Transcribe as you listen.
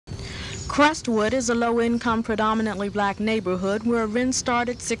Crestwood is a low-income, predominantly black neighborhood where rent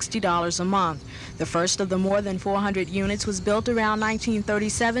started $60 a month. The first of the more than 400 units was built around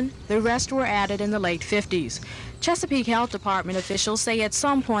 1937. The rest were added in the late 50s. Chesapeake Health Department officials say at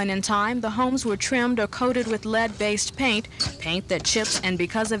some point in time the homes were trimmed or coated with lead-based paint that chips and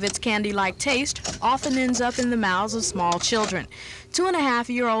because of its candy-like taste often ends up in the mouths of small children.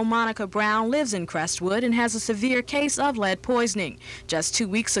 2.5-year-old Monica Brown lives in Crestwood and has a severe case of lead poisoning. Just 2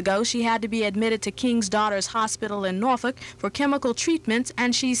 weeks ago, she had to be admitted to King's Daughters Hospital in Norfolk for chemical treatments,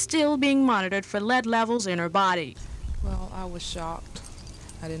 and she's still being monitored for lead levels in her body. Well, I was shocked.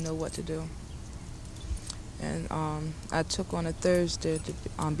 I didn't know what to do. And I took on a Thursday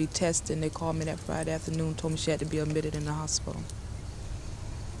to be tested, and they called me that Friday afternoon, told me she had to be admitted in the hospital.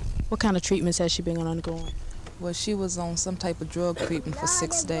 What kind of treatments has she been undergoing? Well, she was on some type of drug treatment for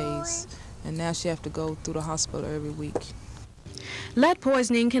 6 days, and now she has to go through the hospital every week. Lead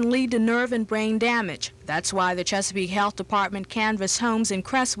poisoning can lead to nerve and brain damage. That's why the Chesapeake Health Department canvassed homes in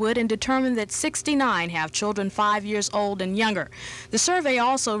Crestwood and determined that 69 have children 5 years old and younger. The survey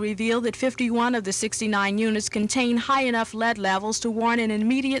also revealed that 51 of the 69 units contain high enough lead levels to warrant an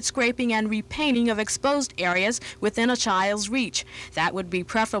immediate scraping and repainting of exposed areas within a child's reach. That would be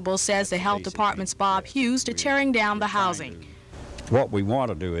preferable, says the Health Department's Bob Hughes, to tearing down the housing. What we want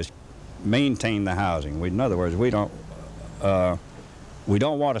to do is maintain the housing. In other words, we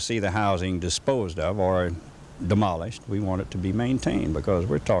don't want to see the housing disposed of or demolished. We want it to be maintained because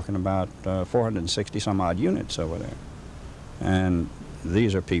we're talking about 460 some odd units over there. And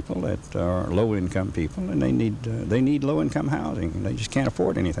these are people that are low-income people, and they need low-income housing. They just can't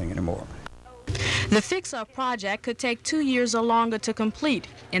afford anything anymore. The fix-up project could take 2 years or longer to complete.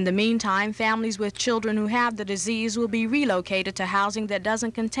 In the meantime, families with children who have the disease will be relocated to housing that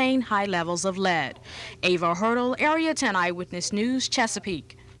doesn't contain high levels of lead. Ava Hurdle, Area 10 Eyewitness News,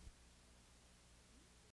 Chesapeake.